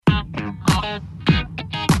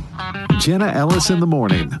Jenna Ellis in the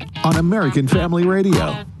Morning on American Family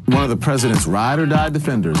Radio. One of the president's ride-or-die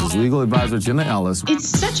defenders is legal advisor Jenna Ellis. It's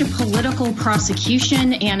such a political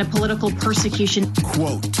prosecution and a political persecution.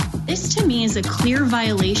 Quote, this to me is a clear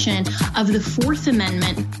violation of the Fourth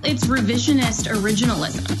Amendment. It's revisionist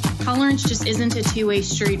originalism. Tolerance just isn't a two-way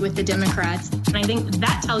street with the Democrats. And I think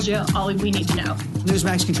that tells you all we need to know.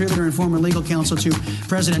 Newsmax contributor and former legal counsel to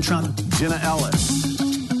President Trump. Jenna Ellis.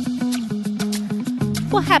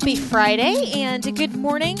 Well, happy Friday and good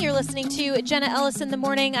morning. You're listening to Jenna Ellis in the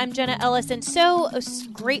Morning. I'm Jenna Ellis, and so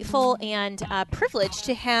grateful and privileged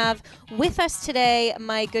to have with us today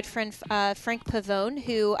my good friend Frank Pavone,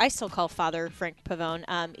 who I still call Father Frank Pavone,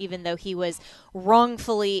 even though he was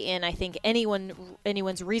wrongfully, in I think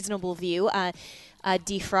anyone's reasonable view,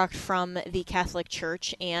 defrocked from the Catholic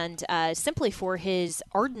Church, and simply for his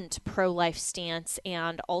ardent pro-life stance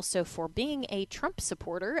and also for being a Trump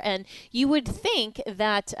supporter. And you would think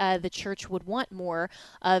that the Church would want more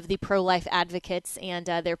of the pro-life advocates and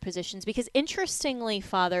their positions, because interestingly,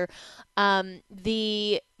 Father, there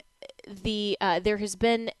has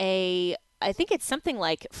been I think it's something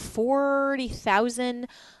like 40,000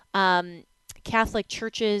 Catholic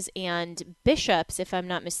churches and bishops, if I'm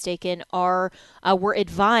not mistaken, were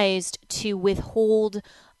advised to withhold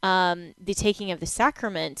the taking of the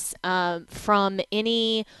sacraments from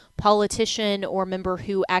any politician or member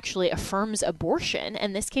who actually affirms abortion.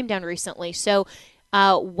 And this came down recently. So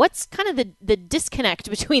what's kind of the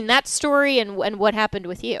disconnect between that story and what happened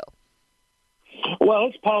with you? Well,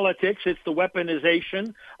 it's politics. It's the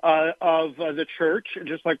weaponization of the church,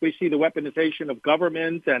 just like we see the weaponization of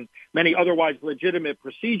government and many otherwise legitimate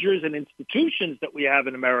procedures and institutions that we have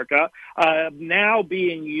in America, now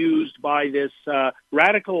being used by this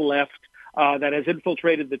radical left that has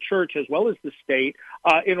infiltrated the church as well as the state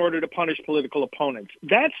in order to punish political opponents.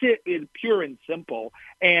 That's it, pure and simple.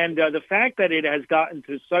 And the fact that it has gotten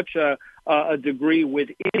to such a degree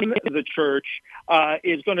within the church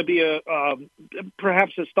is going to be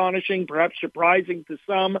perhaps astonishing, perhaps surprising to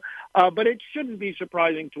some, but it shouldn't be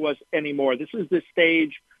surprising to us anymore. This is the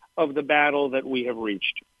stage of the battle that we have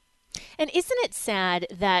reached. And isn't it sad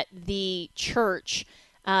that the church,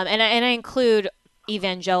 and I include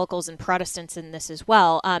evangelicals and Protestants in this as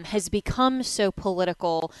well, has become so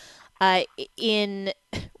political in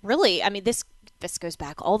really, I mean, this goes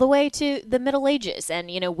back all the way to the Middle Ages. And,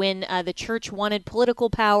 when the church wanted political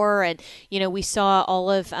power, and, we saw all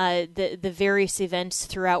of the various events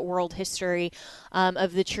throughout world history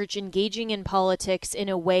of the church engaging in politics in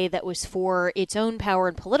a way that was for its own power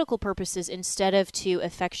and political purposes instead of to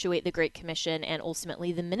effectuate the Great Commission and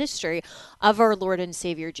ultimately the ministry of our Lord and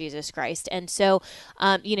Savior Jesus Christ. And so,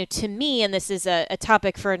 to me, and this is a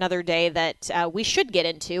topic for another day that we should get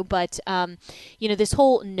into, but, this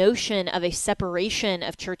whole notion of a separation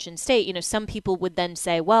of church and state, some people would then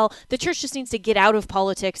say, well, the church just needs to get out of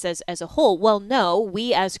politics as a whole. Well, no,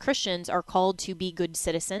 we as Christians are called to be good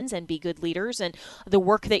citizens and be good leaders. And the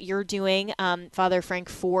work that you're doing, Father Frank,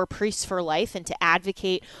 for Priests for Life and to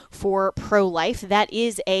advocate for pro-life, that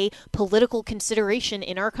is a political consideration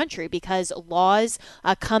in our country, because laws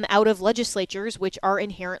come out of legislatures which are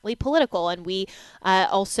inherently political. And we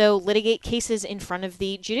also litigate cases in front of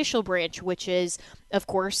the judicial branch, which is, of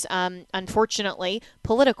course, unfortunately,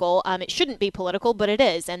 political. It shouldn't be political, but it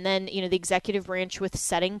is. And then, the executive branch with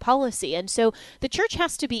setting policy. And so the church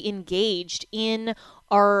has to be engaged in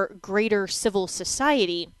our greater civil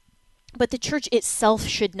society. But the church itself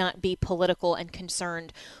should not be political and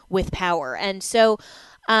concerned with power. And so,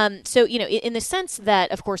 in the sense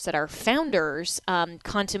that, of course, that our founders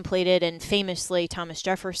contemplated, and famously Thomas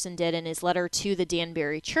Jefferson did in his letter to the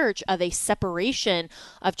Danbury Church, of a separation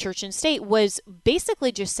of church and state, was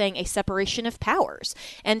basically just saying a separation of powers,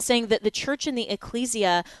 and saying that the church and the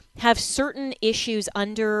ecclesia have certain issues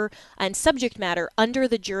under and subject matter under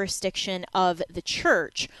the jurisdiction of the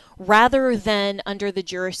church rather than under the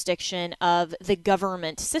jurisdiction of the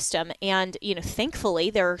government system. And, thankfully,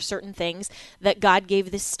 there are certain things that God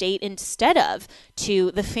gave the state instead of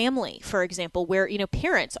to the family, for example, where,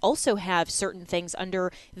 parents also have certain things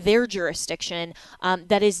under their jurisdiction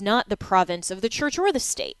that is not the province of the church or the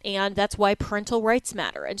state. And that's why parental rights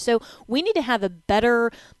matter. And so we need to have a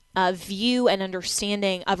better view and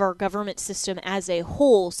understanding of our government system as a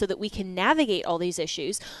whole so that we can navigate all these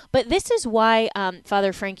issues. But this is why,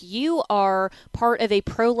 Father Frank, you are part of a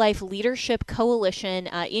pro-life leadership coalition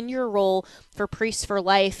in your role for Priests for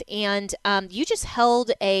Life. And you just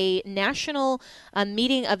held a national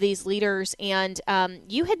meeting of these leaders. And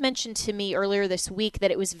you had mentioned to me earlier this week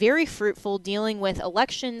that it was very fruitful, dealing with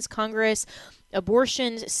elections, Congress,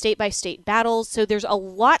 abortions, state-by-state battles. So there's a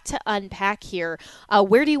lot to unpack here.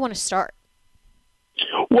 Where do you want to start?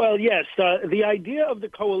 Well, yes, the idea of the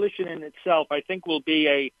coalition in itself, I think, will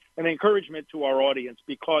be an encouragement to our audience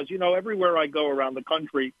because, everywhere I go around the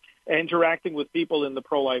country, interacting with people in the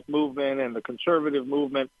pro-life movement and the conservative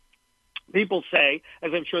movement, people say,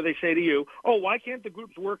 as I'm sure they say to you, oh, why can't the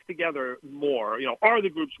groups work together more? Are the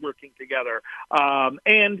groups working together?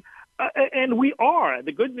 And we are.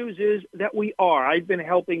 The good news is that we are. I've been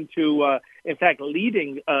helping to, in fact,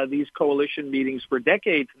 leading these coalition meetings for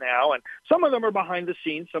decades now, and some of them are behind the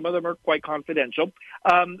scenes. Some of them are quite confidential.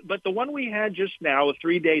 But the one we had just now, a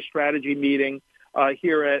 3-day strategy meeting,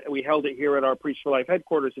 we held it here at our Priests for Life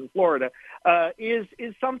headquarters in Florida,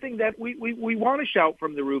 is something that we want to shout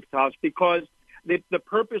from the rooftops because the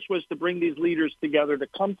purpose was to bring these leaders together to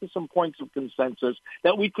come to some points of consensus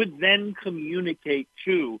that we could then communicate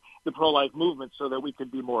to the pro-life movement so that we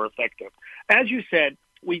could be more effective. As you said,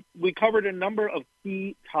 we covered a number of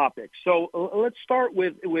key topics. So let's start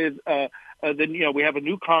with we have a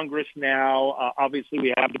new Congress now. Obviously,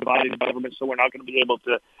 we have divided government, so we're not going to be able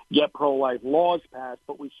to get pro-life laws passed,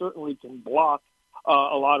 but we certainly can block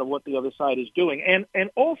a lot of what the other side is doing. And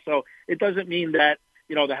also, it doesn't mean that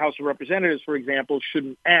the House of Representatives, for example,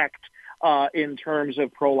 shouldn't act in terms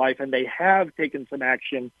of pro-life, and they have taken some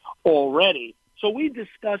action already. So we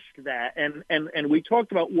discussed that, and we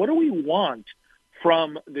talked about what do we want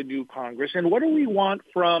from the new Congress, and what do we want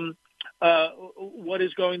from what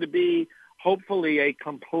is going to be hopefully a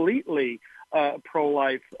completely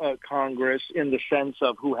pro-life Congress in the sense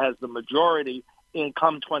of who has the majority in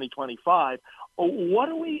come 2025. What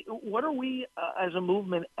are we as a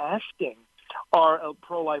movement asking our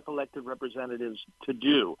pro-life elected representatives to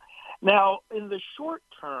do? Now, in the short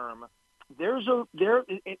term,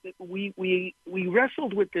 we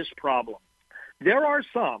wrestled with this problem. There are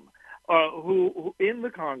some who in the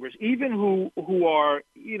Congress, even who are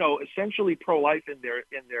essentially pro-life in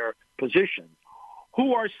their position,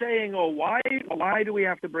 who are saying, "Oh, why do we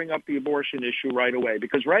have to bring up the abortion issue right away?"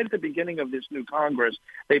 Because right at the beginning of this new Congress,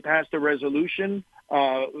 they passed a resolution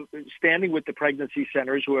standing with the pregnancy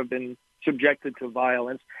centers who have been subjected to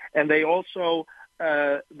violence, and they also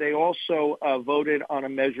voted on a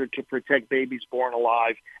measure to protect babies born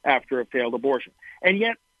alive after a failed abortion. And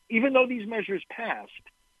yet, even though these measures passed,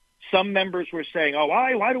 some members were saying, "Oh,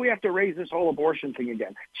 why do we have to raise this whole abortion thing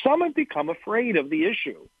again?" Some have become afraid of the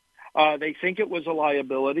issue. They think it was a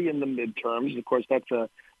liability in the midterms. Of course, that's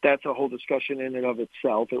a whole discussion in and of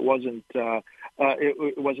itself. It wasn't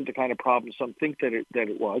it wasn't the kind of problem some think that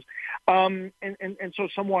it was, and so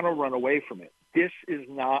some want to run away from it. This is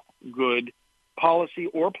not good policy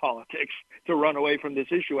or politics to run away from this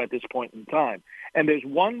issue at this point in time. And there's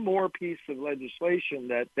one more piece of legislation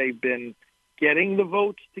that they've been getting the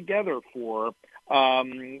votes together for.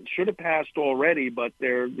 Should have passed already, but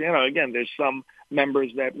there's some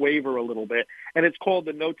members that waver a little bit, and it's called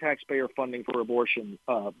the No Taxpayer Funding for Abortion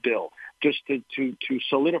bill, just to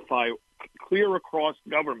solidify clear across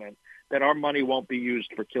government that our money won't be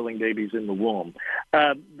used for killing babies in the womb.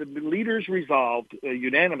 The leaders resolved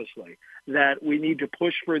unanimously that we need to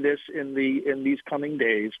push for this in these coming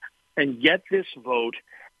days and get this vote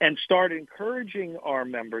and start encouraging our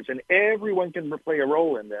members, and everyone can play a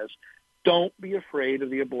role in this. Don't be afraid of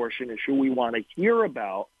the abortion issue. We want to hear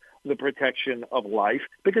about the protection of life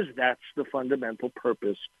because that's the fundamental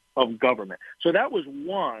purpose of government. So that was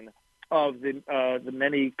one of the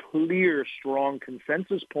many clear, strong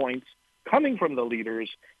consensus points coming from the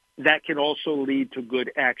leaders that can also lead to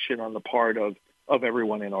good action on the part of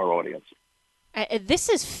everyone in our audience. This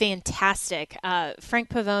is fantastic. Frank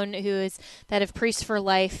Pavone, who is that of Priests for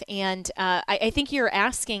Life, and I think you're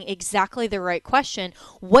asking exactly the right question.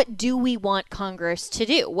 What do we want Congress to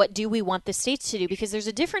do? What do we want the states to do? Because there's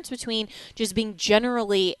a difference between just being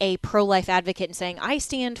generally a pro-life advocate and saying, I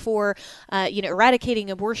stand for, eradicating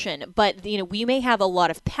abortion. But, we may have a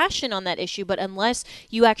lot of passion on that issue, but unless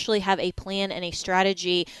you actually have a plan and a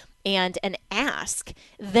strategy and an ask,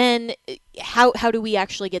 then how do we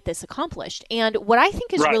actually get this accomplished? And what I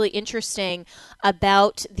think is really interesting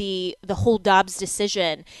about the whole Dobbs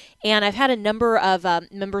decision, and I've had a number of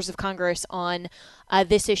members of Congress on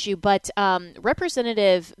this issue, but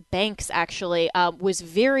Representative Banks actually was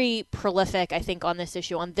very prolific, I think, on this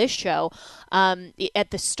issue on this show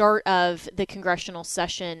at the start of the congressional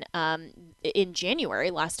session in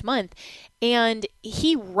January last month. And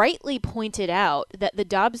he rightly pointed out that the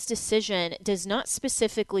Dobbs decision does not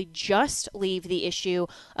specifically just leave the issue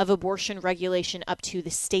of abortion regulation up to the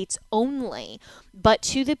states only, but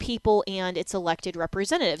to the people and its elected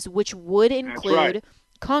representatives, which would include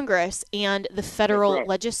Congress and the federal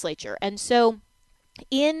legislature. And so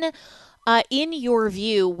in your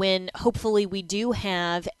view, when hopefully we do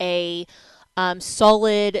have a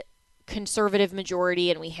solid conservative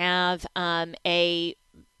majority and we have a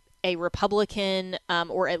Republican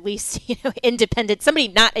or at least independent, somebody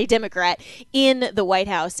not a Democrat in the White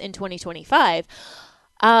House in 2025,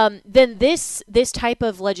 then this type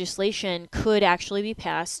of legislation could actually be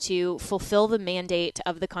passed to fulfill the mandate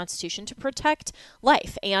of the Constitution to protect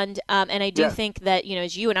life. And I do think that,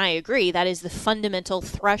 as you and I agree, that is the fundamental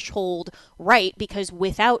threshold right, because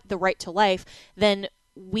without the right to life, then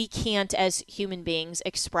we can't, as human beings,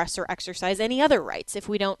 express or exercise any other rights if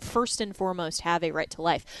we don't first and foremost have a right to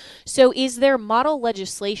life. So is there model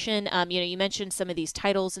legislation? You mentioned some of these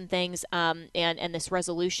titles and things and this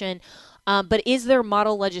resolution, but is there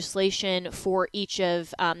model legislation for each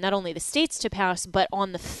of not only the states to pass, but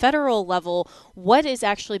on the federal level, what is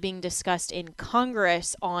actually being discussed in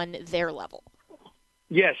Congress on their level?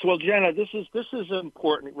 Yes. Well, Jenna, this is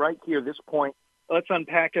important right here, this point. Let's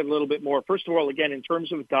unpack it a little bit more. First of all, again, in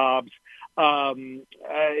terms of Dobbs, the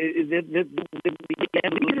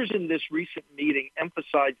leaders in this recent meeting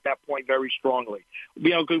emphasized that point very strongly.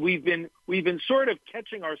 Because we've been sort of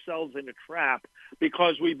catching ourselves in a trap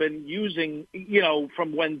because we've been using,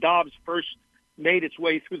 from when Dobbs first made its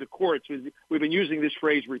way through the courts, we've been using this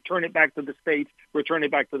phrase, return it back to the states, return it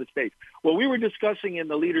back to the states. What we were discussing in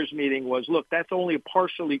the leaders' meeting was, look, that's only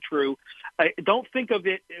partially true. Don't think of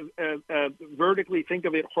it vertically, think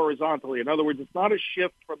of it horizontally. In other words, it's not a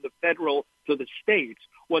shift from the federal to the states.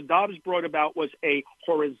 What Dobbs brought about was a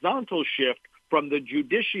horizontal shift from the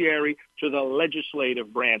judiciary to the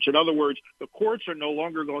legislative branch. In other words, the courts are no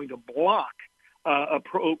longer going to block a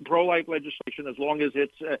pro-life legislation as long as it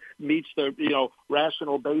meets the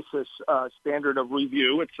rational basis standard of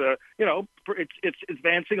review. It's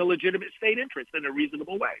advancing a legitimate state interest in a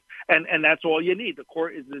reasonable way, and that's all you need. The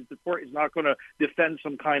court is not going to defend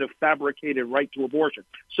some kind of fabricated right to abortion.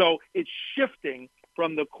 So it's shifting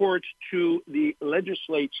from the courts to the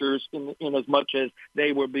legislatures in as much as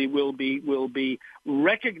they will be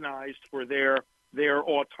recognized for their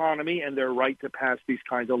autonomy and their right to pass these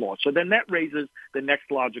kinds of laws. So then that raises the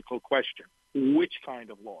next logical question: which kind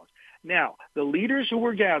of laws? Now, the leaders who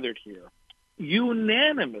were gathered here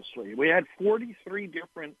unanimously, we had 43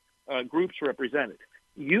 different groups represented.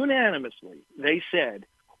 Unanimously, they said,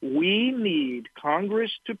 we need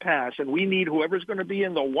Congress to pass, and we need whoever's going to be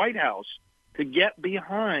in the White House to get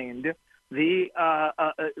behind the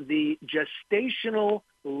gestational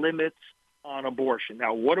limits on abortion.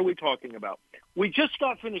 Now, what are we talking about? We just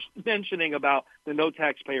got finished mentioning about the no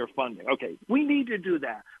taxpayer funding. Okay, we need to do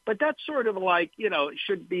that. But that's sort of like, it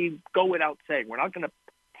should go without saying. We're not going to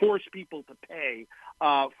force people to pay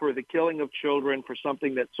for the killing of children for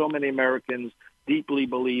something that so many Americans deeply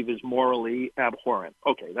believe is morally abhorrent.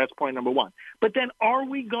 Okay, that's point number one. But then are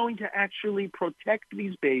we going to actually protect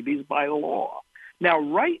these babies by law? Now,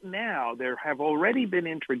 right now, there have already been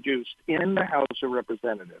introduced in the House of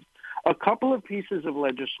Representatives a couple of pieces of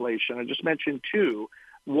legislation. I just mentioned two.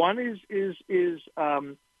 One is to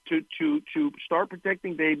start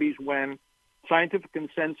protecting babies when scientific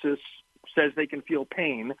consensus says they can feel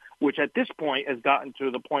pain, which at this point has gotten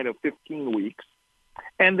to the point of 15 weeks.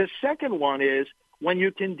 And the second one is when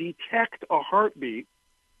you can detect a heartbeat,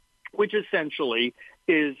 which essentially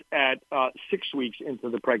is at 6 weeks into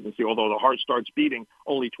the pregnancy, although the heart starts beating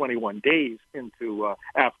only 21 days into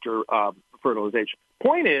after fertilization.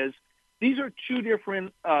 Point is, these are two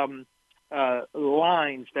different lines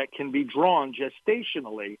that can be drawn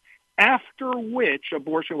gestationally, after which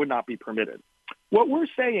abortion would not be permitted. What we're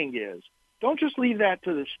saying is, don't just leave that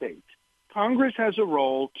to the states. Congress has a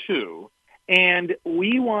role, too, and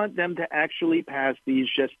we want them to actually pass these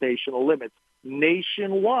gestational limits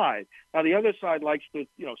nationwide. Now, the other side likes to,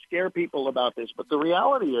 scare people about this, but the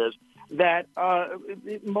reality is that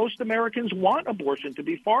most Americans want abortion to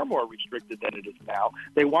be far more restricted than it is now.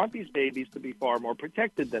 They want these babies to be far more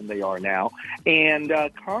protected than they are now. And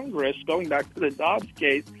Congress, going back to the Dobbs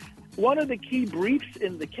case, one of the key briefs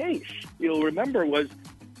in the case, you'll remember, was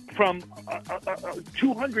from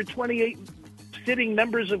 228 sitting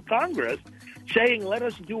members of Congress saying, let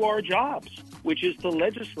us do our jobs, which is to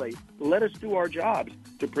legislate. Let us do our jobs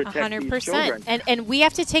to protect 100%. These children. And we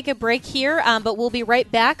have to take a break here, but we'll be right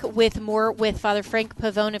back with more with Father Frank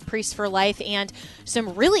Pavone of Priests for Life and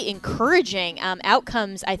some really encouraging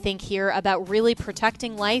outcomes, I think, here about really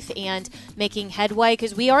protecting life and making headway,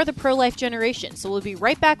 because we are the pro-life generation. So we'll be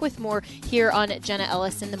right back with more here on Jenna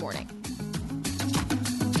Ellis in the Morning.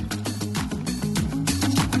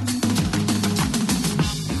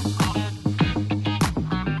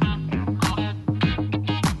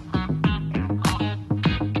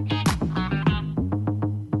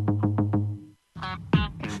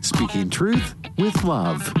 speaking truth with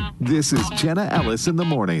love. This is Jenna Ellis in the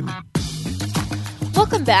Morning.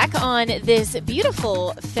 Welcome back on this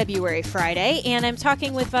beautiful February Friday, and I'm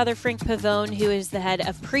talking with Father Frank Pavone, who is the head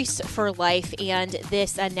of Priests for Life, and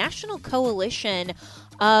this national coalition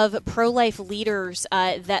of pro-life leaders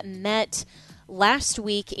that met last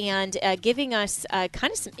week and giving us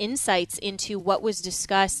kind of some insights into what was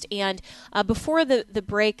discussed. And before the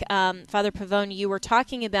break, Father Pavone, you were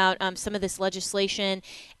talking about some of this legislation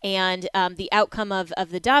and the outcome of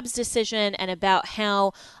the Dobbs decision, and about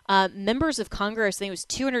how members of Congress, I think it was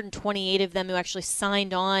 228 of them, who actually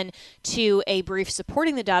signed on to a brief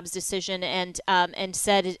supporting the Dobbs decision and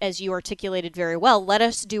said, as you articulated very well, let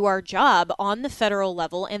us do our job on the federal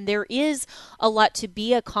level, and there is a lot to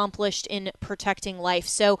be accomplished in protecting life.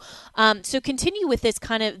 So continue with this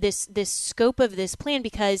kind of this scope of this plan,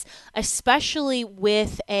 because especially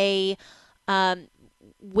with a red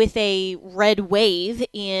wave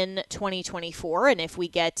in 2024, and if we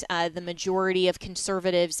get the majority of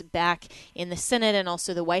conservatives back in the Senate and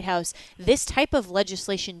also the White House, this type of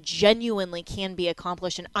legislation genuinely can be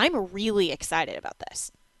accomplished, and I'm really excited about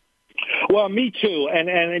this. Well, me too.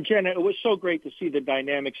 And Jenna, it was so great to see the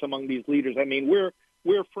dynamics among these leaders. I mean, we're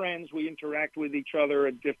friends. We interact with each other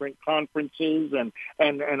at different conferences and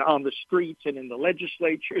on the streets and in the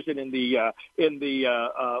legislatures and in the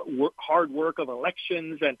hard work of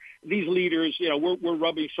elections. And these leaders, we're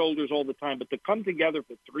rubbing shoulders all the time. But to come together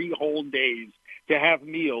for 3 whole days, to have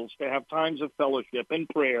meals, to have times of fellowship and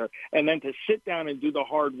prayer, and then to sit down and do the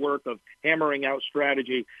hard work of hammering out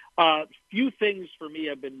strategy. Few things for me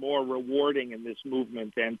have been more rewarding in this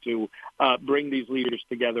movement than to bring these leaders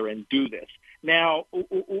together and do this. Now,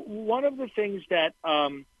 one of the things that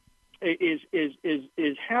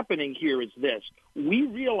is happening here is this. We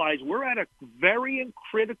realize we're at a very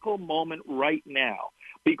critical moment right now,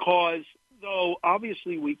 because though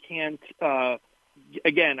obviously we can't,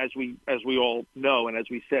 again, as we all know, and as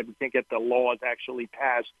we said, we can't get the laws actually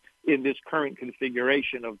passed in this current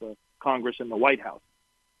configuration of the Congress and the White House.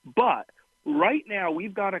 But right now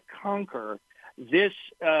we've got to conquer this,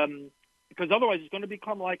 because otherwise it's going to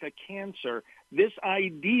become like a cancer, this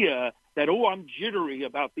idea that, I'm jittery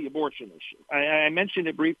about the abortion issue. I mentioned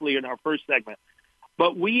it briefly in our first segment.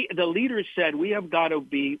 But the leaders said we have got to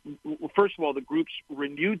be, first of all, the groups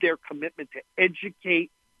renewed their commitment to educate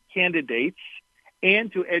candidates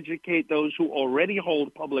and to educate those who already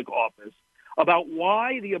hold public office about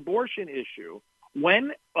why the abortion issue,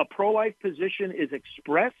 when a pro-life position is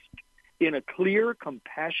expressed in a clear,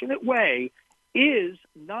 compassionate way, is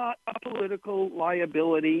not a political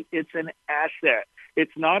liability. It's an asset.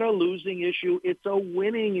 It's not a losing issue. It's a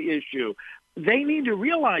winning issue. They need to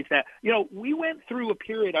realize that. We went through a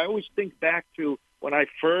period, I always think back to when I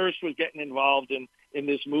first was getting involved in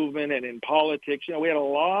this movement and in politics. We had a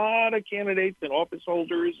lot of candidates and office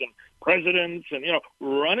holders and presidents and,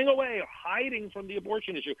 running away, hiding from the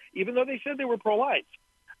abortion issue, even though they said they were pro-life.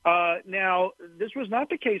 Now, this was not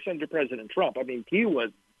the case under President Trump. I mean, he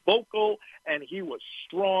was vocal and he was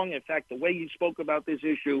strong. In fact, the way he spoke about this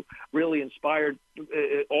issue really inspired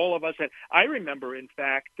all of us. And I remember, in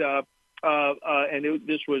fact, this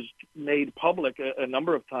was made public a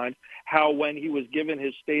number of times, how when he was given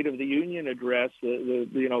his State of the Union address,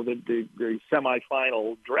 the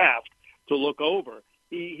semifinal draft to look over,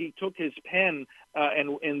 he took his pen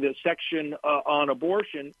and in the section on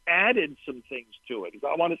abortion added some things to it.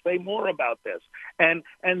 I want to say more about this, and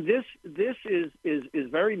this is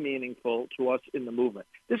very meaningful to us in the movement.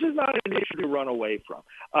 This is not an issue to run away from.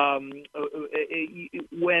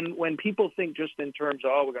 When people think just in terms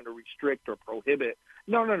of we're going to restrict or prohibit,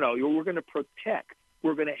 no, we're going to protect.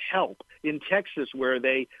 We're going to help. In Texas, where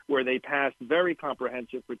they passed very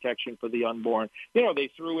comprehensive protection for the unborn, they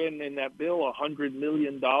threw in that bill $100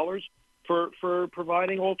 million for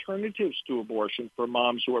providing alternatives to abortion for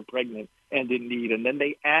moms who are pregnant and in need, and then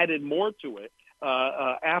they added more to it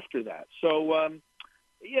after that. So,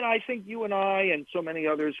 I think you and I and so many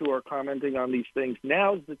others who are commenting on these things,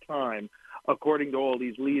 now's the time, according to all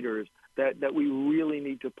these leaders, that we really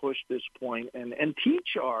need to push this point and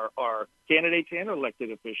teach our candidates and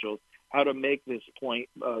elected officials how to make this point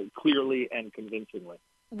clearly and convincingly.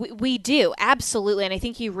 We do, absolutely. And I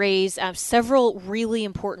think you raise several really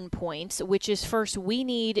important points, which is first, we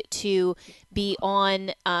need to be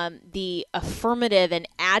on the affirmative and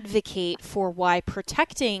advocate for why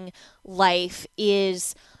protecting life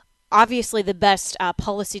is obviously the best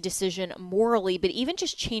policy decision morally, but even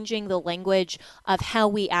just changing the language of how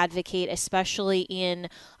we advocate, especially in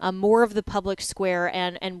more of the public square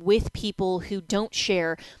and with people who don't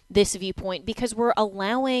share this viewpoint, because we're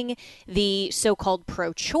allowing the so-called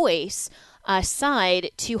pro-choice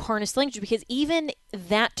side to harness language, because even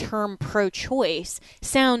that term pro-choice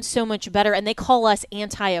sounds so much better, and they call us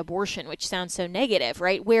anti-abortion, which sounds so negative,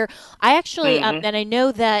 right? Where I actually, and I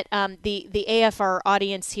know that the AFR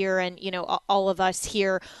audience here, and all of us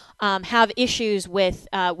here have issues with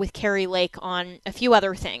Carrie Lake on a few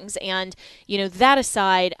other things, and that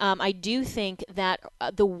aside, I do think that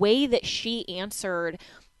the way that she answered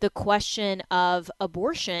the question of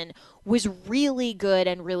abortion was really good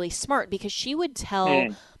and really smart, because she would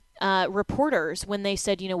tell reporters when they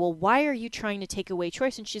said, well, why are you trying to take away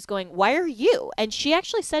choice? And she's going, why are you? And she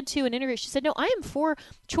actually said to an interview, she said, no, I am for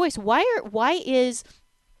choice. Why is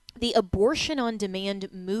the abortion on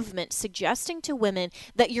demand movement suggesting to women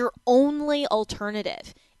that your only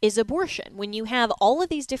alternative is abortion, when you have all of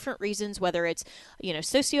these different reasons, whether it's,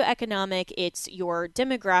 socioeconomic, it's your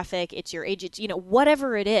demographic, it's your age, it's,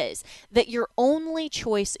 whatever it is, that your only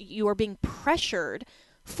choice, you are being pressured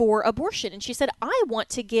for abortion. And she said, I want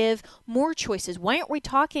to give more choices. Why aren't we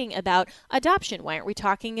talking about adoption? Why aren't we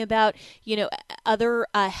talking about, other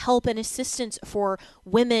help and assistance for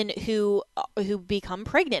women who become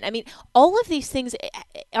pregnant? I mean, all of these things,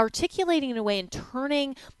 articulating in a way and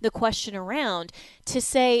turning the question around to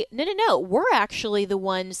say, no, we're actually the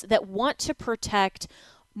ones that want to protect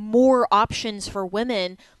more options for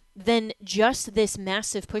women than just this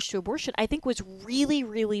massive push to abortion, I think was really,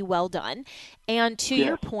 really well done. And to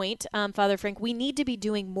your point, Father Frank, we need to be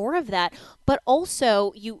doing more of that. But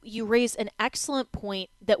also, you raise an excellent point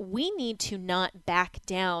that we need to not back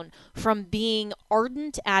down from being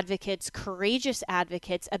ardent advocates, courageous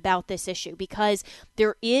advocates about this issue, because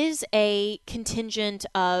there is a contingent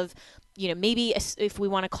of maybe if we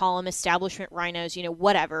want to call them establishment rhinos,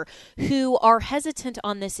 whatever, who are hesitant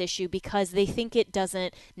on this issue because they think it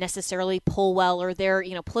doesn't necessarily pull well, or their,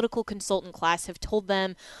 political consultant class have told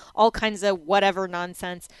them all kinds of whatever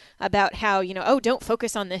nonsense about how, don't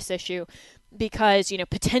focus on this issue because,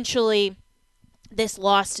 potentially this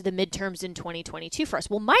lost the midterms in 2022 for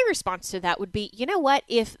us. Well, my response to that would be, what,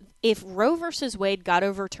 if Roe versus Wade got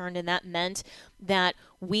overturned and that meant that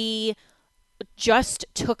we just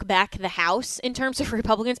took back the House in terms of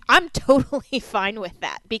Republicans, I'm totally fine with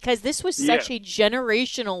that, because this was such a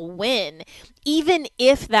generational win. Even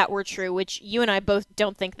if that were true, which you and I both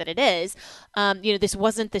don't think that it is, this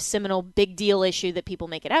wasn't the seminal big deal issue that people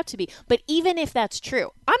make it out to be. But even if that's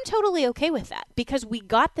true, I'm totally okay with that, because we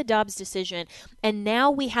got the Dobbs decision, and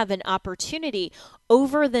now we have an opportunity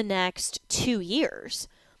over the next 2 years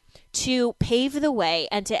to pave the way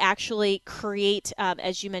and to actually create,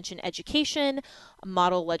 as you mentioned, education,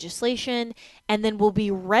 model legislation, and then we'll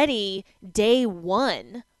be ready day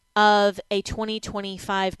one of a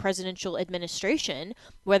 2025 presidential administration,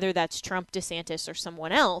 whether that's Trump, DeSantis, or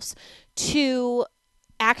someone else, to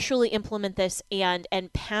actually implement this and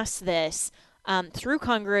pass this through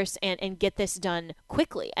Congress and get this done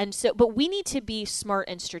quickly. And so, but we need to be smart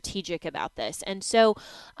and strategic about this. And so,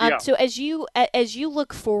 so as you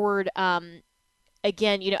look forward,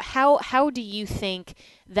 again, how do you think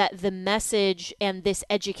that the message and this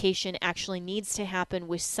education actually needs to happen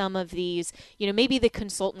with some of these, maybe the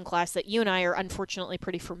consultant class that you and I are unfortunately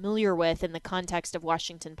pretty familiar with in the context of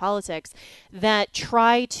Washington politics, that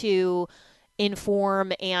try to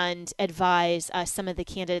inform and advise some of the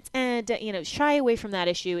candidates, and shy away from that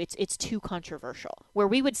issue. It's too controversial, where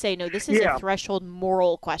we would say, no, this is a threshold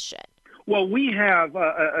moral question. Well, we have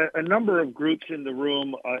a number of groups in the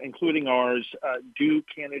room, including ours, do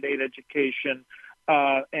candidate education,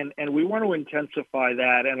 and we want to intensify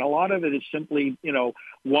that. And a lot of it is simply,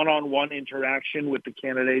 one-on-one interaction with the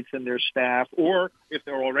candidates and their staff, or if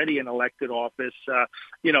they're already in elected office,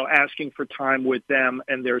 asking for time with them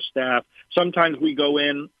and their staff. Sometimes we go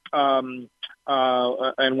in, and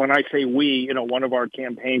when I say we, one of our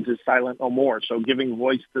campaigns is Silent No More. So giving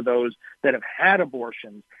voice to those that have had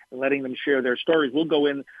abortions and letting them share their stories. We'll go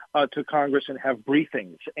in to Congress and have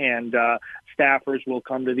briefings, and staffers will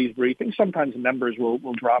come to these briefings. Sometimes members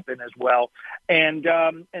will drop in as well. And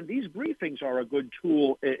these briefings are a good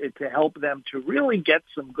tool to help them to really get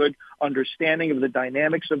some good understanding of the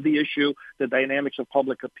dynamics of the issue, the dynamics of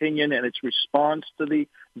public opinion and its response to the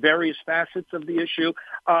various facets of the issue,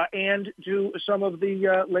 and do some of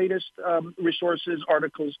the latest resources,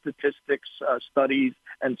 articles, statistics, studies,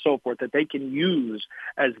 and so forth that they can use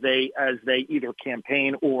as they either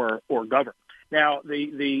campaign or govern. Now,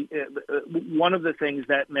 the one of the things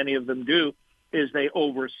that many of them do is they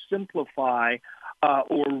oversimplify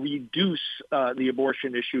or reduce the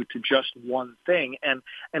abortion issue to just one thing.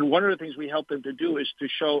 And one of the things we help them to do is to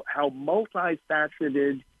show how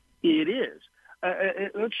multifaceted it is.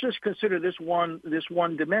 Let's just consider this one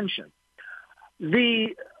dimension.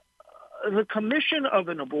 The the commission of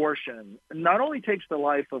an abortion not only takes the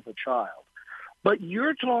life of a child, but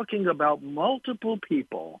you're talking about multiple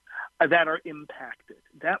people that are impacted.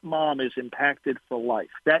 That mom is impacted for life.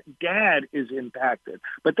 That dad is impacted.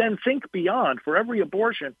 But then think beyond. For every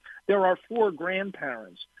abortion, there are 4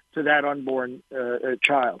 grandparents to that unborn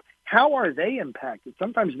child. How are they impacted?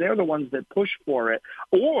 Sometimes they're the ones that push for it.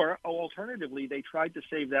 Or alternatively, they tried to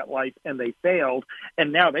save that life and they failed,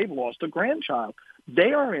 and now they've lost a grandchild.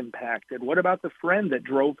 They are impacted. What about the friend that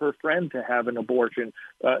drove her friend to have an abortion?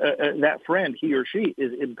 That friend, he or she,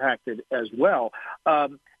 is impacted as well.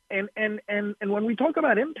 And when we talk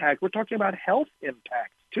about impact, we're talking about health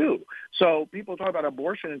impact too. So people talk about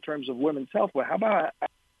abortion in terms of women's health. Well, how about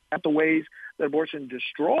the ways that abortion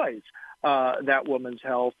destroys that woman's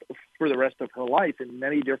health for the rest of her life in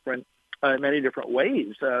many different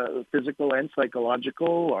ways, physical and psychological,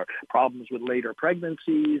 or problems with later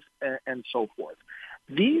pregnancies, and so forth.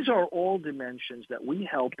 These are all dimensions that we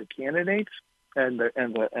help the candidates and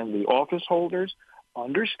the office holders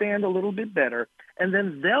understand a little bit better, and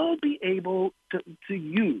then they'll be able to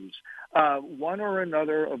use one or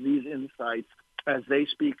another of these insights as they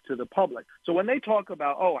speak to the public. So when they talk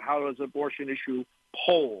about, how does abortion issue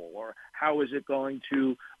poll, or how is it going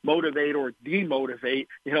to motivate or demotivate,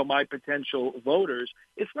 my potential voters,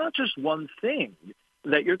 it's not just one thing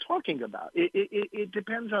that you're talking about. It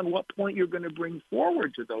depends on what point you're going to bring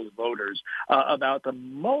forward to those voters about the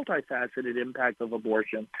multifaceted impact of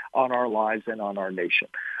abortion on our lives and on our nation.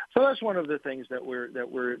 So that's one of the things that we're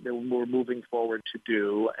moving forward to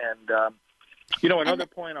do. And another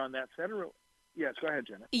point on that federal. Yes, go ahead,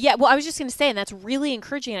 Jenna. Yeah, well, I was just going to say, and that's really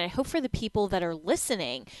encouraging, and I hope for the people that are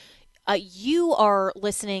listening, you are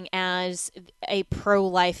listening as a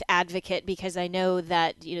pro-life advocate, because I know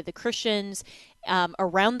that the Christians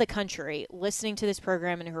around the country listening to this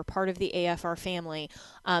program and who are part of the AFR family,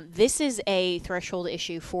 this is a threshold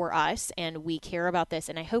issue for us, and we care about this.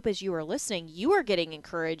 And I hope as you are listening, you are getting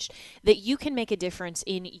encouraged that you can make a difference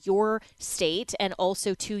in your state and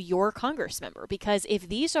also to your Congress member. Because if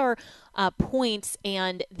these are points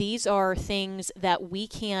and these are things that we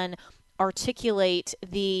can articulate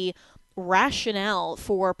the rationale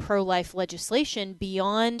for pro-life legislation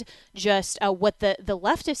beyond just what the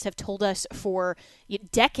leftists have told us for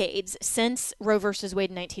decades since Roe versus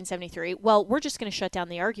Wade in 1973. Well, we're just going to shut down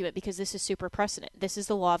the argument because this is super precedent. This is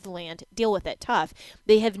the law of the land. Deal with it. Tough.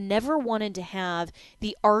 They have never wanted to have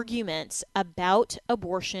the arguments about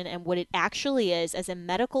abortion and what it actually is as a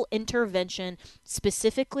medical intervention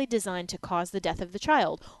specifically designed to cause the death of the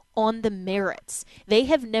child on the merits. They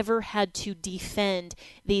have never had to defend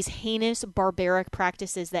these heinous, barbaric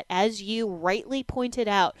practices that, as you rightly pointed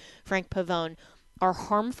out, Frank Pavone, are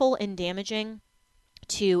harmful and damaging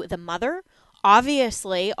to the mother,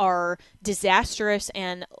 obviously are disastrous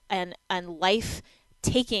and life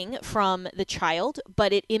taking from the child,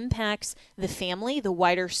 but it impacts the family, the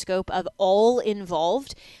wider scope of all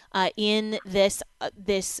involved in this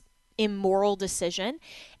immoral decision.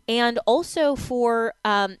 And also for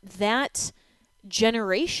that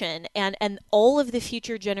generation and all of the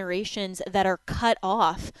future generations that are cut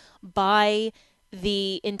off by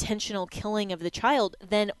the intentional killing of the child,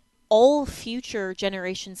 then all future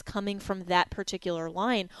generations coming from that particular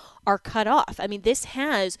line are cut off. I mean, this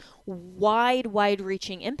has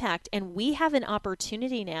wide-reaching impact, and we have an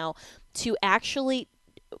opportunity now to actually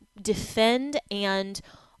defend and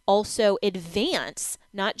also advance,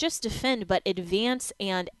 not just defend, but advance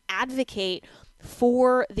and advocate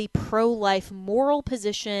for the pro-life moral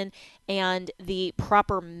position and the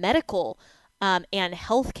proper medical and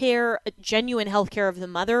healthcare, genuine healthcare of the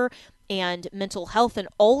mother and mental health and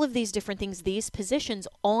all of these different things, these positions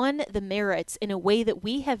on the merits in a way that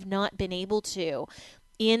we have not been able to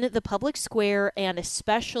in the public square, and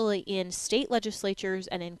especially in state legislatures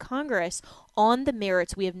and in Congress on the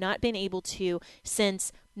merits. We have not been able to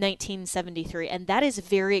since 1973. And that is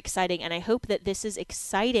very exciting. And I hope that this is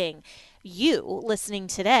exciting you listening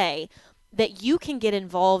today, that you can get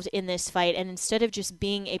involved in this fight. And instead of just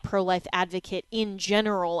being a pro-life advocate in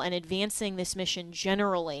general and advancing this mission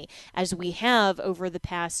generally, as we have over the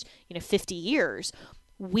past 50 years,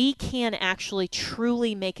 we can actually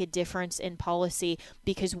truly make a difference in policy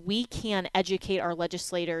because we can educate our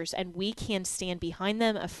legislators and we can stand behind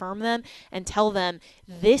them, affirm them, and tell them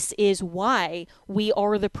this is why we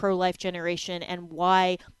are the pro-life generation and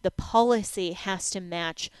why the policy has to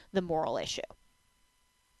match the moral issue.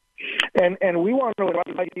 And we want to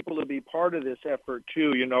invite people to be part of this effort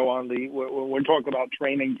too. When we're talking about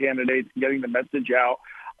training candidates, getting the message out.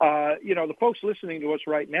 The folks listening to us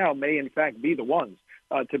right now may in fact be the ones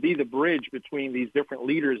to be the bridge between these different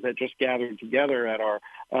leaders that just gathered together at our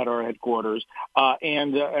at our headquarters,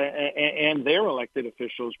 and their elected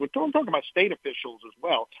officials. We're talking about state officials as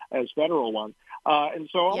well as federal ones. And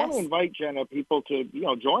so I want to invite, Jenna, people to,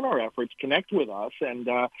 join our efforts, connect with us. And,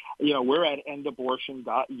 we're at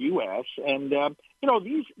endabortion.us. And,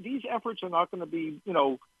 these efforts are not going to be,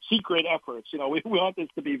 secret efforts. We want this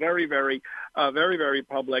to be very, very, very, very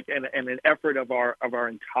public and an effort of our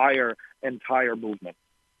entire movement.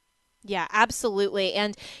 Yeah, absolutely.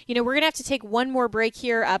 And, we're going to have to take one more break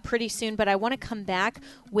here pretty soon, but I want to come back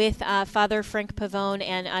with Father Frank Pavone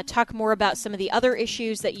and talk more about some of the other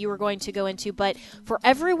issues that you were going to go into. But for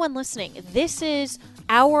everyone listening, this is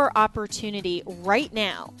our opportunity right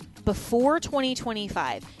now, before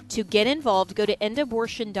 2025, to get involved. Go to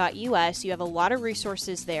endabortion.us. You have a lot of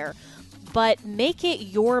resources there. But make it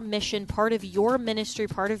your mission, part of your ministry,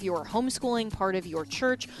 part of your homeschooling, part of your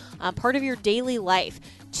church, part of your daily life,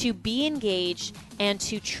 to be engaged and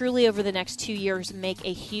to truly, over the next 2 years, make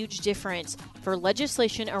a huge difference for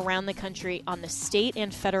legislation around the country on the state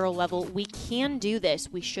and federal level. We can do this.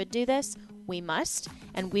 We should do this. We must.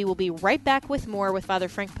 And we will be right back with more with Father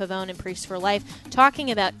Frank Pavone and Priests for Life,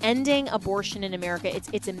 talking about ending abortion in America.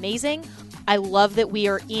 It's amazing. I love that we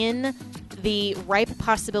are in the ripe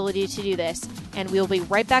possibility to do this. And we'll be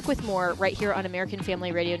right back with more right here on American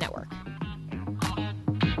Family Radio Network.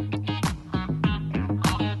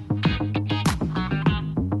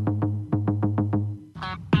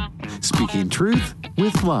 Speaking truth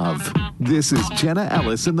with love. This is Jenna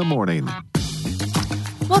Ellis in the morning.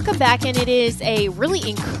 Welcome back, and it is a really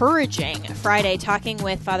encouraging Friday, talking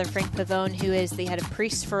with Father Frank Pavone, who is the head of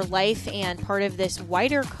Priests for Life and part of this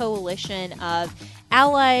wider coalition of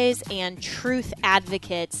allies and truth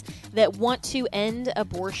advocates that want to end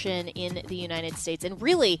abortion in the United States. And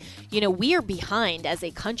really, we are behind as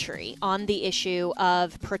a country on the issue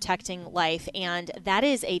of protecting life. And that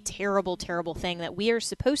is a terrible, terrible thing, that we are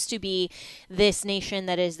supposed to be this nation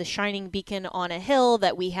that is the shining beacon on a hill,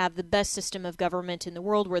 that we have the best system of government in the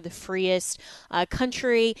world. We're the freest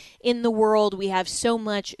country in the world. We have so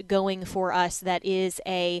much going for us that is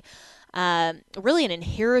really an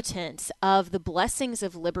inheritance of the blessings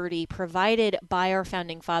of liberty provided by our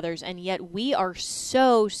founding fathers, and yet we are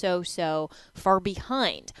so far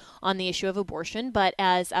behind on the issue of abortion. But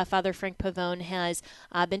as Father Frank Pavone has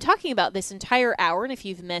been talking about this entire hour, and if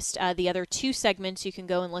you've missed the other two segments, you can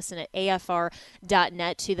go and listen at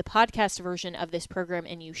afr.net to the podcast version of this program,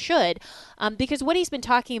 and you should, because what he's been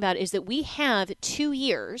talking about is that we have 2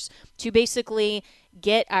 years to basically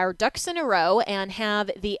get our ducks in a row and have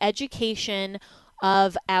the education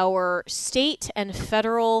of our state and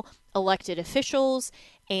federal elected officials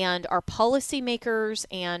and our policymakers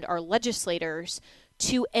and our legislators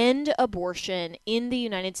to end abortion in the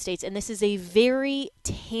United States. And this is a very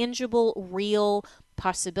tangible, real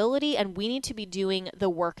possibility, and we need to be doing the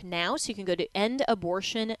work now. So you can go to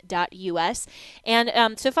endabortion.us.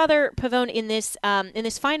 And so, Father Pavone, in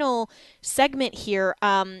this final segment here,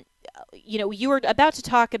 you were about to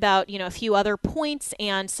talk about, a few other points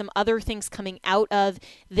and some other things coming out of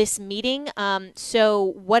this meeting.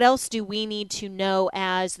 So what else do we need to know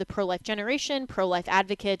as the pro-life generation, pro-life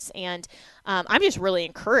advocates? And I'm just really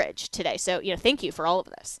encouraged today. So, thank you for all of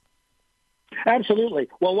this. Absolutely.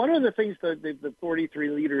 Well, one of the things that the 43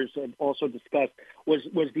 leaders also discussed was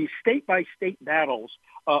these state-by-state battles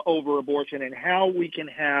over abortion, and how we can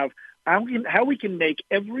make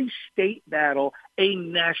every state battle a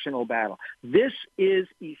national battle. This is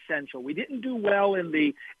essential. We didn't do well in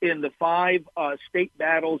the 5 state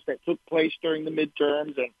battles that took place during the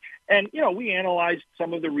midterms, and we analyzed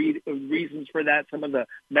some of the reasons for that. Some of the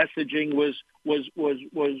messaging was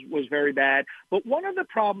very bad. But one of the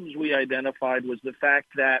problems we identified was the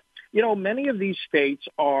fact that many of these states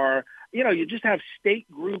are you just have state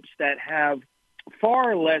groups that have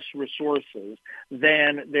far less resources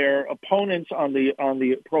than their opponents on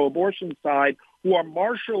the pro-abortion side, who are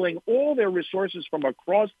marshaling all their resources from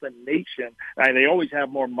across the nation. They always have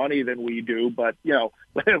more money than we do, but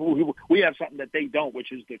we have something that they don't,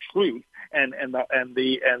 which is the truth and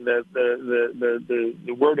the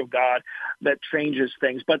Word of God that changes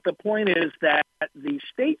things. But the point is that the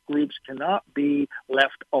state groups cannot be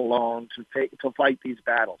left alone to fight these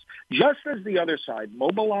battles. Just as the other side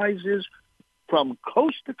mobilizes from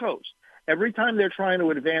coast to coast every time they're trying to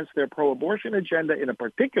advance their pro-abortion agenda in a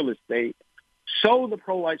particular state, so the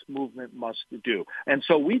pro-life movement must do. And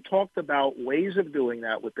so we talked about ways of doing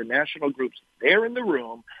that with the national groups there in the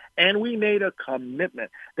room, And we made a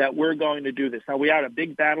commitment that we're going to do this. Now, we had a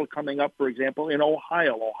big battle coming up, for example, in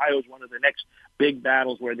Ohio. Ohio is one of the next big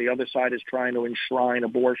battles where the other side is trying to enshrine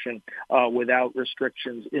abortion without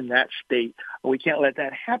restrictions in that state. We can't let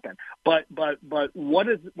that happen. But what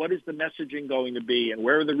is the messaging going to be, and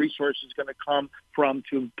where are the resources going to come from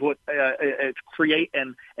to create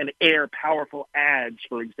and air powerful ads,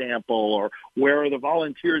 for example, or where are the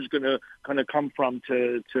volunteers going to come from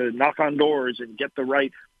to knock on doors and get the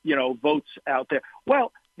right votes out there?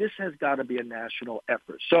 Well, this has got to be a national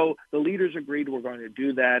effort. So the leaders agreed we're going to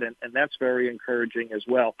do that, and that's very encouraging as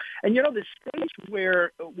well. And, the states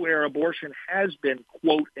where abortion has been,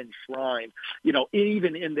 quote, enshrined,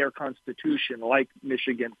 even in their constitution, like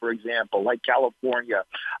Michigan, for example, like California,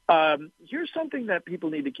 here's something that people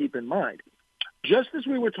need to keep in mind. Just as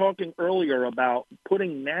we were talking earlier about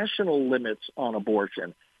putting national limits on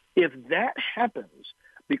abortion, if that happens,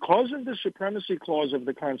 because of the supremacy clause of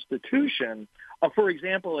the Constitution, for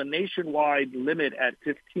example, a nationwide limit at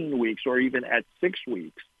 15 weeks or even at 6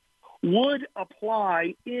 weeks would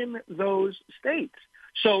apply in those states.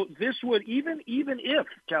 So this would, even if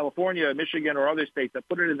California, Michigan, or other states that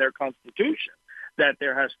put it in their constitution that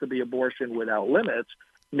there has to be abortion without limits,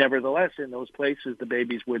 nevertheless, in those places, the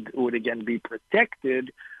babies would again be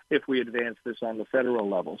protected if we advance this on the federal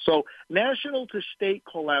level. So national to state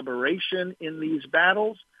collaboration in these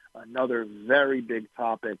battles, another very big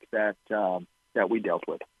topic that we dealt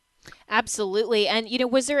with. Absolutely. And,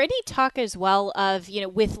 was there any talk as well of,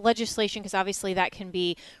 with legislation, because obviously that can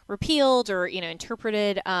be repealed or,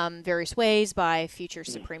 interpreted various ways by future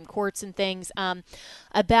Supreme Courts and things,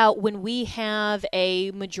 about when we have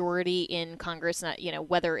a majority in Congress, not,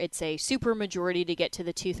 whether it's a super majority to get to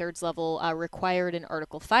the 2/3 level required in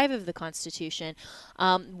Article 5 of the Constitution,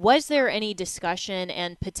 was there any discussion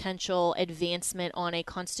and potential advancement on a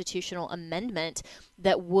constitutional amendment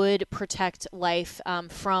that would protect life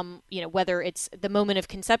from, whether it's the moment of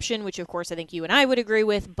conception, which of course I think you and I would agree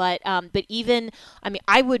with, but even,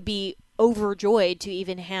 I would be overjoyed to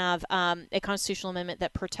even have a constitutional amendment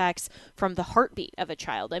that protects from the heartbeat of a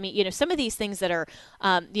child. Some of these things that are,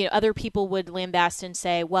 other people would lambast and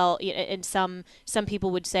say, well, and some people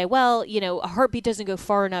would say, well, a heartbeat doesn't go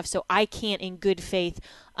far enough, so I can't in good faith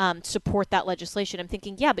support that legislation. I'm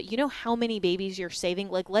thinking, yeah, but how many babies you're saving?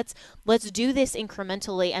 Like, let's do this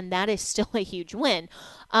incrementally, and that is still a huge win.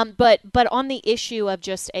 But on the issue of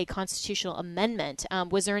just a constitutional amendment,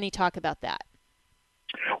 was there any talk about that?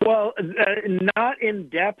 Well, not in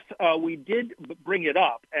depth. We did bring it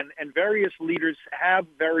up, and various leaders have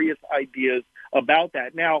various ideas about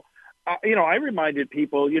that. Now, I reminded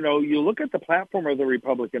people, you look at the platform of the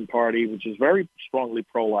Republican Party, which is very strongly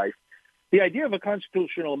pro-life. The idea of a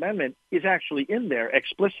constitutional amendment is actually in there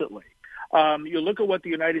explicitly. You look at what the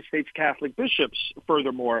United States Catholic bishops,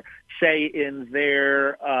 furthermore, say in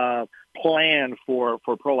their plan for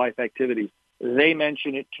pro-life activities. They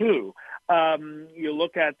mention it too. You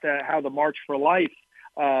look at how the March for Life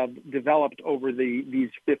developed over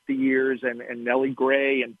these 50 years, and Nellie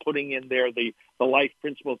Gray, and putting in there the life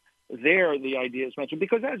principles. There, the idea is mentioned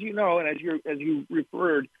because, as you know, and as you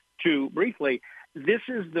referred to briefly, this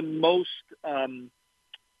is the most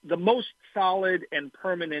solid and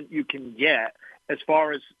permanent you can get as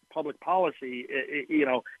far as public policy,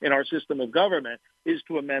 in our system of government, is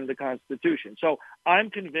to amend the Constitution. So I'm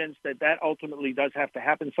convinced that ultimately does have to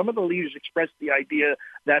happen. Some of the leaders expressed the idea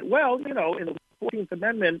that, well, in the 14th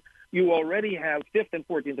Amendment, you already have, 5th and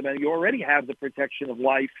 14th Amendment, you already have the protection of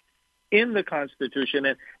life in the Constitution.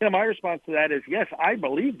 And my response to that is, yes, I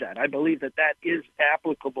believe that. I believe that is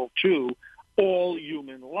applicable to all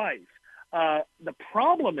human life. The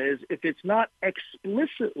problem is if it's not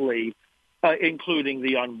explicitly including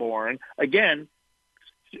the unborn, again,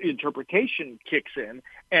 interpretation kicks in,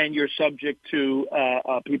 and you're subject to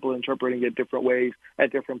people interpreting it different ways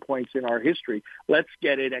at different points in our history. Let's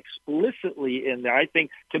get it explicitly in there. I think,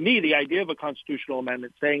 to me, the idea of a constitutional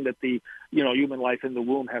amendment saying that the human life in the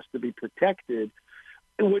womb has to be protected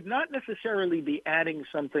would not necessarily be adding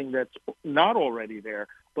something that's not already there,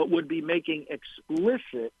 but would be making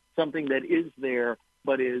explicit something that is there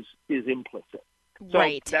but is implicit. So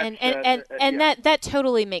right. That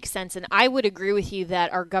totally makes sense. And I would agree with you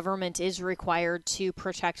that our government is required to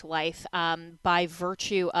protect life by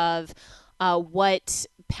virtue of what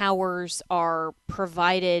powers are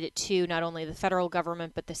provided to not only the federal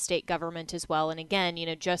government, but the state government as well. And again,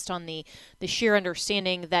 just on the sheer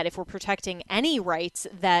understanding that if we're protecting any rights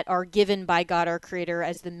that are given by God, our Creator,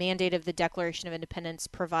 as the mandate of the Declaration of Independence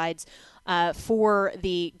provides for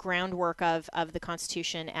the groundwork of the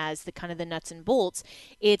Constitution as the kind of the nuts and bolts.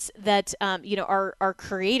 It's that our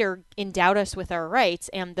Creator endowed us with our rights,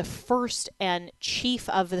 and the first and chief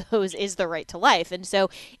of those is the right to life. And so,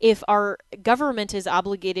 if our government is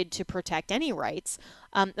obligated to protect any rights,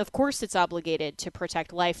 of course, it's obligated to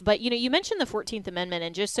protect life. But you mentioned the 14th Amendment,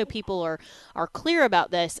 and just so people are clear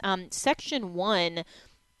about this, Section 1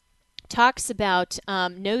 talks about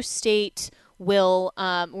no state will,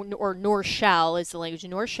 or nor shall is the language,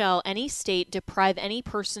 nor shall any state deprive any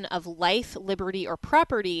person of life, liberty, or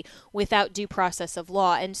property without due process of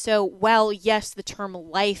law. And so while, yes, the term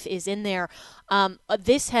life is in there,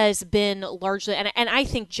 this has been largely, and I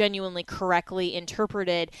think genuinely correctly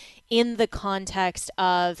interpreted in the context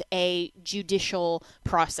of a judicial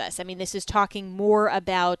process. I mean, this is talking more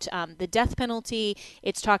about the death penalty.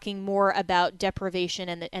 It's talking more about deprivation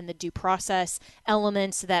and the due process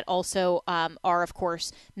elements that also are, of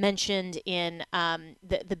course, mentioned in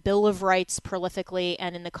the Bill of Rights prolifically,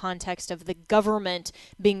 and in the context of the government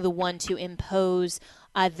being the one to impose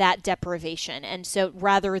that deprivation. And so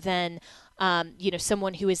rather than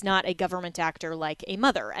someone who is not a government actor like a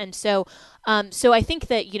mother. And so I think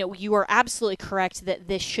that, you are absolutely correct that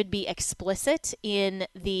this should be explicit in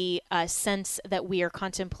the sense that we are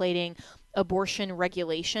contemplating abortion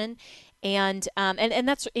regulation. And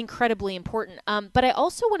that's incredibly important. But I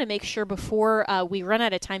also want to make sure before we run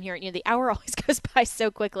out of time here, the hour always goes by so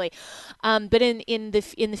quickly. But in the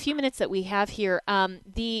few minutes that we have here,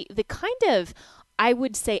 the kind of, I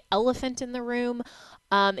would say, elephant in the room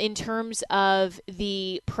in terms of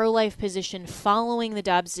the pro-life position following the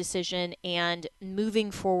Dobbs decision and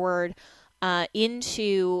moving forward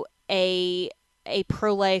into a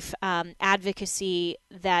pro-life advocacy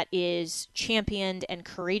that is championed and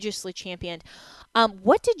courageously championed.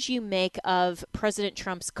 What did you make of President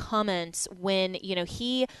Trump's comments when,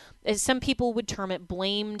 he, as some people would term it,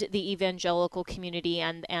 blamed the evangelical community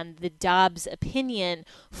and the Dobbs opinion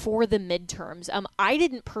for the midterms? I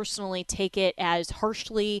didn't personally take it as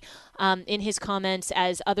harshly in his comments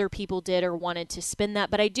as other people did or wanted to spin that,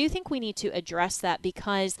 but I do think we need to address that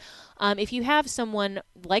because if you have someone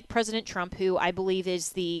like President Trump, who I believe is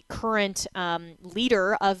the current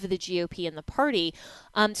leader of the GOP and the party,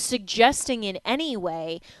 suggesting in any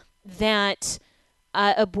way that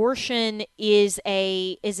abortion is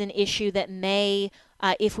an issue that may,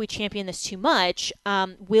 if we champion this too much,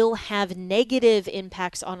 will have negative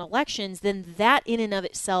impacts on elections, then that in and of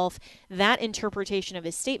itself, that interpretation of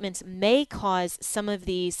his statements may cause some of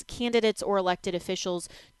these candidates or elected officials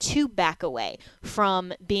to back away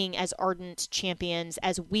from being as ardent champions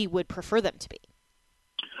as we would prefer them to be.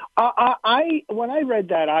 When I read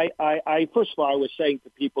that, I first of all, I was saying to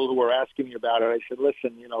people who were asking me about it, I said,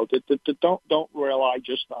 listen, don't rely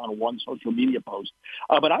just on one social media post.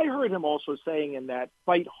 But I heard him also saying in that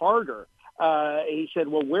fight harder. He said,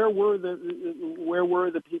 well, where were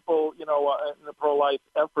the people, in the pro-life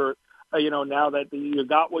effort, now that you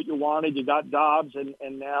got what you wanted, you got Dobbs,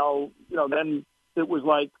 and now, then it was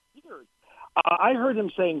like, I heard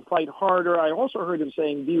him saying fight harder. I also heard him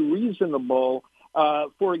saying be reasonable.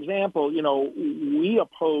 For example, we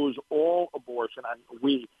oppose all abortion.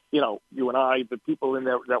 We, you and I, the people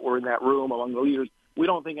that were in that room among the leaders, we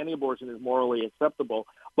don't think any abortion is morally acceptable.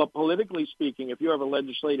 But politically speaking, if you have a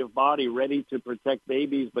legislative body ready to protect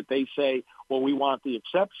babies, but they say, well, we want the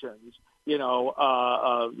exceptions,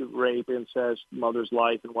 rape, incest, mother's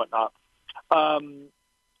life, and whatnot,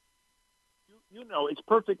 it's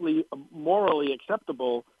perfectly morally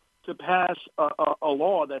acceptable to pass a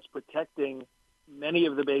law that's protecting many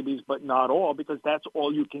of the babies, but not all, because that's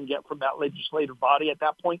all you can get from that legislative body at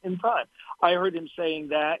that point in time. I heard him saying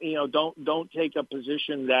that, don't take a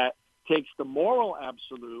position that takes the moral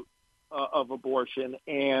absolute of abortion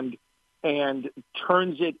and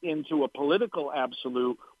turns it into a political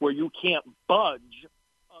absolute where you can't budge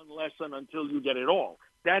unless and until you get it all.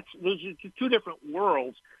 Those are two different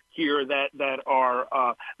worlds here that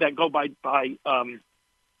are that go by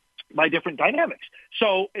different dynamics.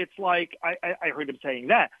 So it's like I heard him saying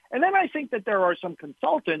that. And then I think that there are some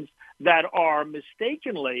consultants that are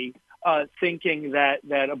mistakenly thinking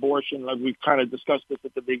that abortion, like we've kind of discussed this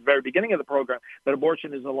at the very beginning of the program, that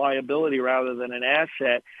abortion is a liability rather than an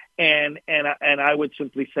asset. And I would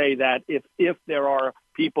simply say that if there are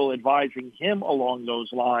people advising him along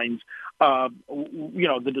those lines,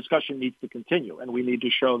 the discussion needs to continue, and we need to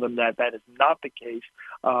show them that that is not the case.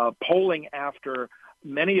 Polling after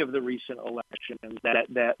many of the recent elections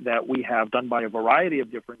that we have done by a variety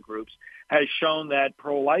of different groups has shown that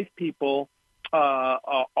pro-life people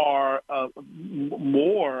are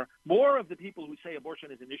more of the people who say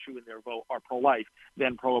abortion is an issue in their vote are pro-life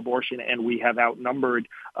than pro-abortion, and we have outnumbered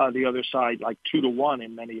the other side like 2-1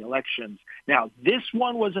 in many elections. Now, this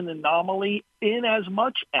one was an anomaly in as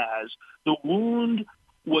much as the wound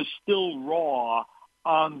was still raw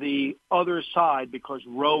on the other side because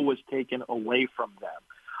Roe was taken away from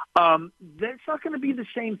them. That's not going to be the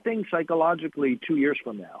same thing psychologically 2 years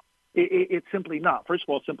from now. It's simply not. First of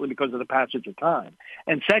all, simply because of the passage of time.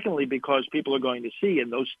 And secondly, because people are going to see in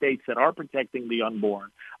those states that are protecting the unborn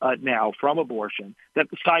now from abortion, that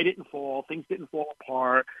the sky didn't fall, things didn't fall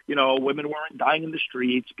apart, women weren't dying in the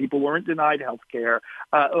streets, people weren't denied health care.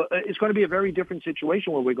 It's going to be a very different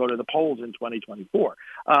situation when we go to the polls in 2024.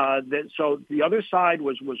 So the other side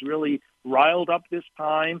was really riled up this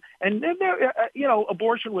time. And then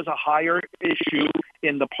abortion was a higher issue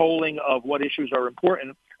in the polling of what issues are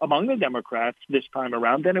important among the Democrats this time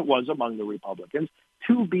around than it was among the Republicans,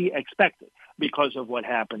 to be expected because of what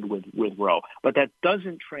happened with Roe. But that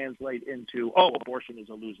doesn't translate into, abortion is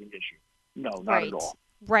a losing issue. No, not at all.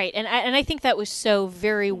 Right. And I think that was so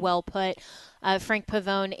very well put, Frank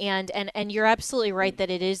Pavone, and you're absolutely right that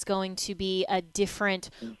it is going to be a different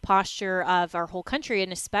posture of our whole country,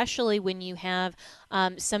 and especially when you have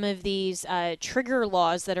some of these trigger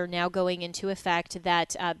laws that are now going into effect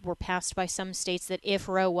that were passed by some states, that if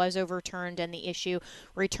Roe was overturned and the issue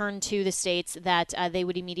returned to the states, that they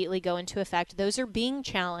would immediately go into effect. Those are being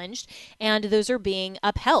challenged, and those are being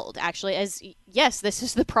upheld, actually, as yes, this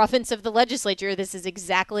is the province of the legislature. This is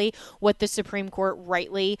exactly what the Supreme Court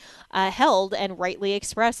rightly held and rightly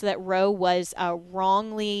expressed, that Roe was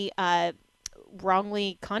wrongly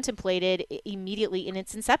contemplated immediately in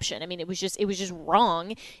its inception. I mean, it was just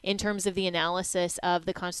wrong in terms of the analysis of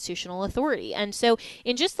the constitutional authority. And so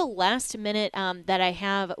in just the last minute that I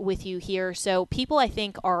have with you here, so people, I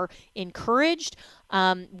think, are encouraged.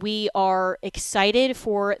 We are excited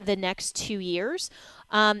for the next 2 years.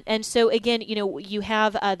 And so, again, you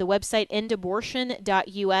have the website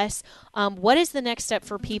endabortion.us. What is the next step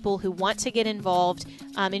for people who want to get involved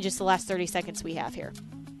in just the last 30 seconds we have here?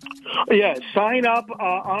 Yeah, sign up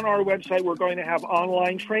on our website. We're going to have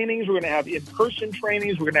online trainings. We're going to have in-person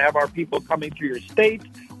trainings. We're going to have our people coming through your state.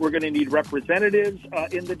 We're going to need representatives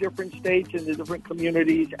in the different states, in the different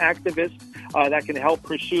communities, activists that can help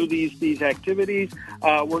pursue these activities.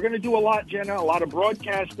 We're going to do a lot, Jenna, a lot of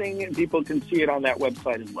broadcasting, and people can see it on that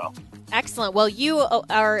website as well. Excellent. Well, you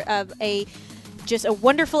are just a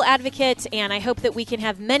wonderful advocate, and I hope that we can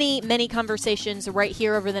have many, many conversations right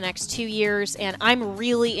here over the next 2 years, and I'm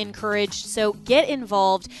really encouraged. So get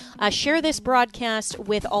involved. Share this broadcast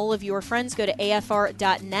with all of your friends. Go to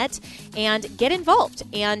afr.net and get involved.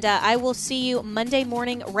 And I will see you Monday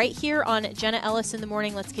morning right here on Jenna Ellis in the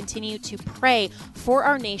Morning. Let's continue to pray for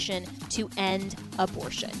our nation to end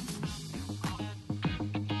abortion.